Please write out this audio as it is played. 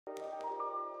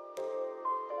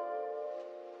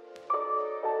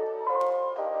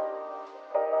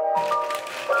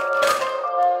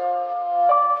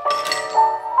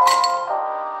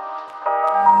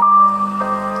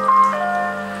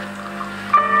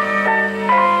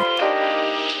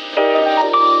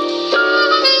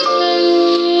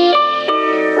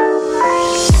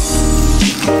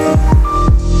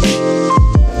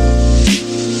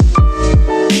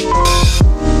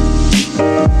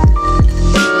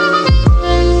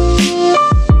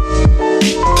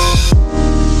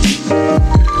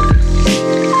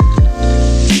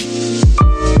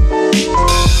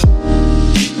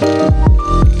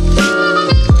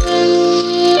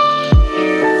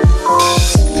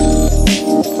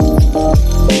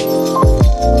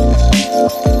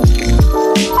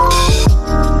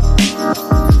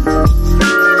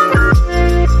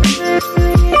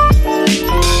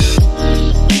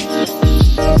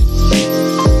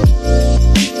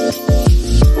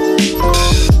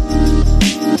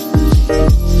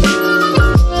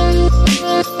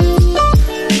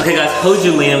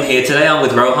Hoju Liam here. Today I'm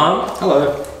with Rohan.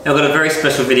 Hello. And I've got a very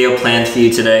special video planned for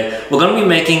you today. We're going to be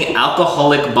making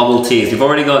alcoholic bubble teas. We've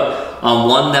already got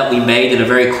one that we made in a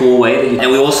very cool way.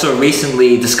 And we also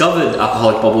recently discovered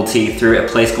alcoholic bubble tea through a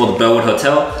place called the Burwood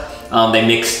Hotel. They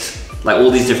mixed like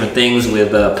all these different things with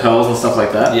pearls and stuff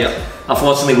like that. Yep.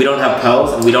 Unfortunately, we don't have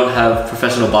pearls and we don't have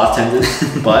professional bartenders,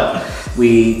 but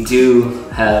we do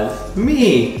have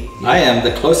me. I am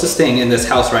the closest thing in this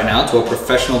house right now to a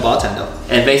professional bartender.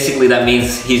 And basically that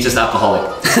means he's just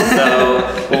alcoholic. So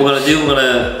what we're gonna do, we're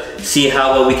gonna see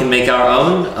how well we can make our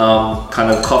own kind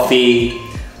of coffee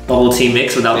bubble tea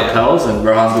mix without the pearls, and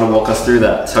Rohan's gonna walk us through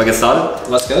that. So I get started?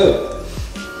 Let's go.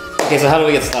 Okay, so how do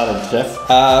we get started, Jeff?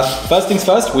 First things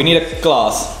first, we need a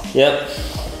glass. Yep.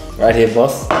 Right here,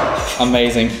 boss.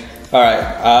 Amazing. All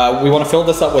right, we want to fill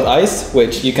this up with ice,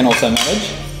 which you can also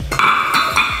manage.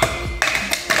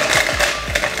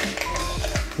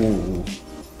 Ooh.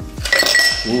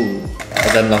 Ooh.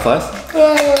 Is that enough ice?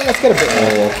 Let's get a bit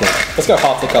more. Oh, okay. Let's go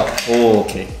half the cup. Oh,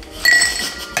 okay.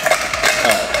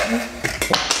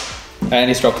 Alright. And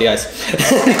he dropped the ice.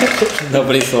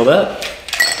 Nobody saw that?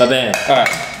 Ba-bam.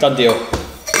 Alright, done deal.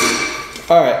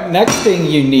 Alright, next thing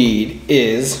you need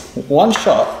is 1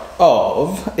 shot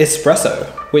of espresso,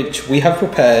 which we have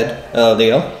prepared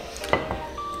earlier.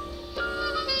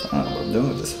 Doing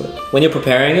with this foot. When you're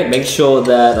preparing it, make sure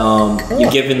that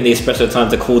you're giving the espresso time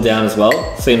to cool down as well,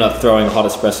 so you're not throwing hot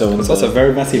espresso into. It's also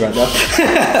very messy right now.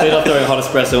 So you're not throwing hot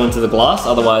espresso into the glass,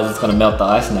 otherwise it's going to melt the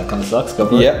ice and that kind of sucks. Go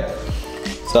for it. Yep.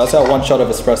 So that's our 1 shot of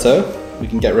espresso. We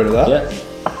can get rid of that. Yeah.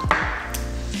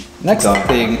 Next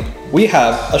thing, we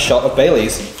have a shot of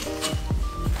Bailey's.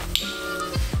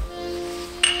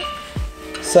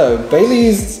 So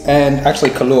Bailey's and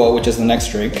actually Kahlua, which is the next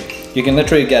drink, you can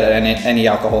literally get it at any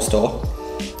alcohol store.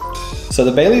 So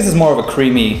the Bailey's is more of a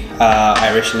creamy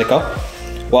Irish liquor,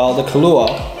 while the Kahlua,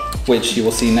 which you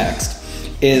will see next,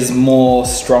 is more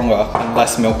stronger and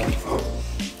less milky.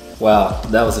 Wow,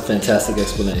 that was a fantastic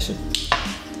explanation.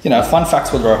 You know, fun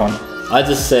facts with Rohan. I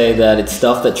just say that it's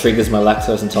stuff that triggers my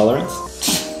lactose intolerance,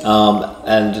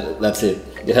 and that's it.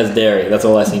 It has dairy, that's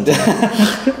all I seem to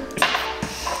know.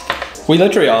 We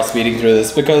literally are speeding through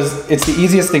this because it's the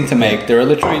easiest thing to make. There are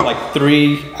literally like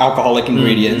 3 alcoholic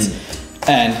ingredients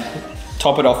and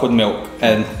top it off with milk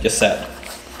and you're set.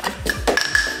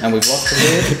 And we've lost the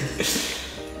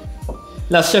lid.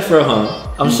 Now Chef Rohan,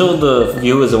 I'm sure the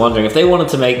viewers are wondering, if they wanted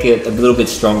to make it a little bit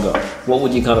stronger, what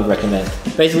would you kind of recommend?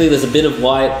 Basically there's a bit of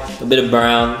white, a bit of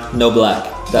brown, no black.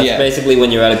 That's basically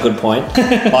when you're at a good point.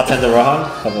 Bartender Rohan,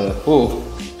 have a... Ooh,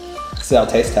 this is our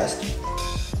taste test.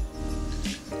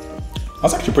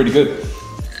 That's actually pretty good.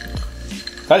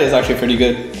 That is actually pretty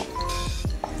good.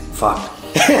 Fuck.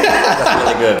 That's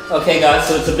really good. Okay guys,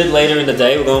 so it's a bit later in the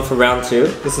day. We're going for round 2.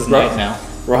 This is night now.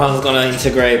 Rohan's gonna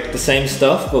integrate the same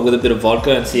stuff, but with a bit of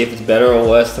vodka and see if it's better or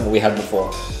worse than what we had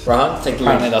before. Rohan, take the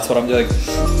lead. Apparently that's what I'm doing.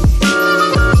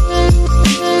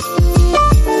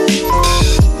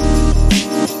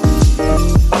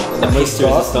 The moisture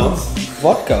resistance.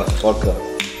 Vodka. Vodka.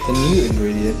 The new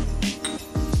ingredient.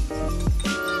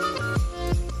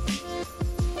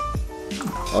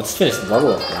 I'll just finish the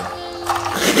bottle off now.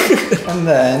 And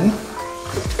then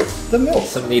the milk.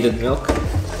 Some needed milk.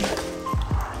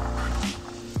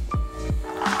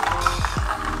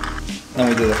 Then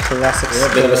we do the classic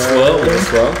a bit of a swirl, with a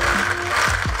swirl.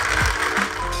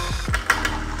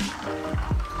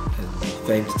 And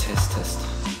famed test.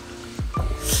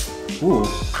 Ooh.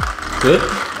 Good?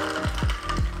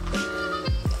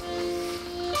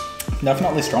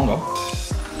 Definitely stronger.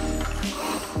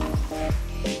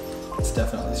 It's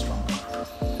definitely stronger.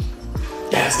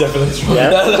 Yeah, it's definitely stronger. Yeah?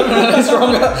 That's definitely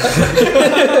stronger.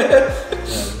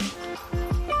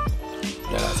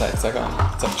 Yeah, it's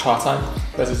like char time.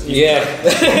 Yeah.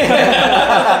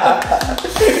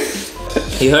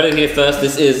 You heard it here first.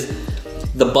 This is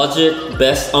the budget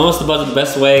best, almost the budget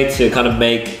best way to kind of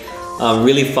make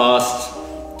really fast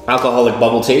alcoholic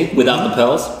bubble tea without the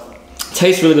pearls.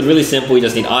 Tastes really good, really simple. You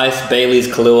just need ice, Bailey's,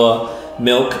 Kahlua,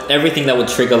 milk, everything that would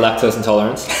trigger lactose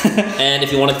intolerance. And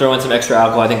if you want to throw in some extra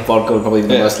alcohol, I think vodka would probably be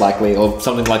the most likely, or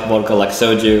something like vodka, like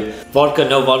soju. Vodka,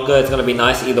 no vodka, it's going to be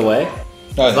nice either way.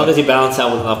 As long as you balance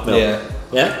out with enough milk. Yeah.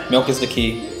 Yeah? Milk is the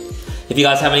key. If you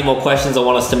guys have any more questions or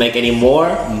want us to make any more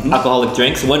alcoholic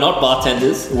drinks, we're not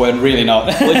bartenders. We're really not.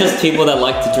 We're just people that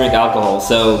like to drink alcohol.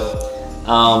 So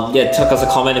yeah, chuck us a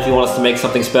comment if you want us to make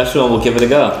something special and we'll give it a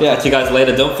go. Yeah. Catch you guys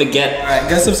later. Don't forget. Alright,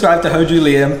 go subscribe to Hoju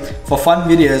Liam for fun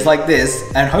videos like this,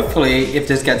 and hopefully if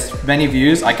this gets many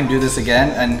views, I can do this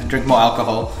again and drink more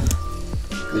alcohol.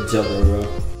 Good job, bro.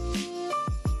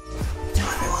 Tell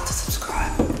everyone to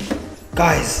subscribe.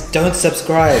 Guys, don't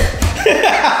subscribe.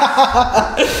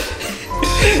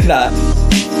 Nah.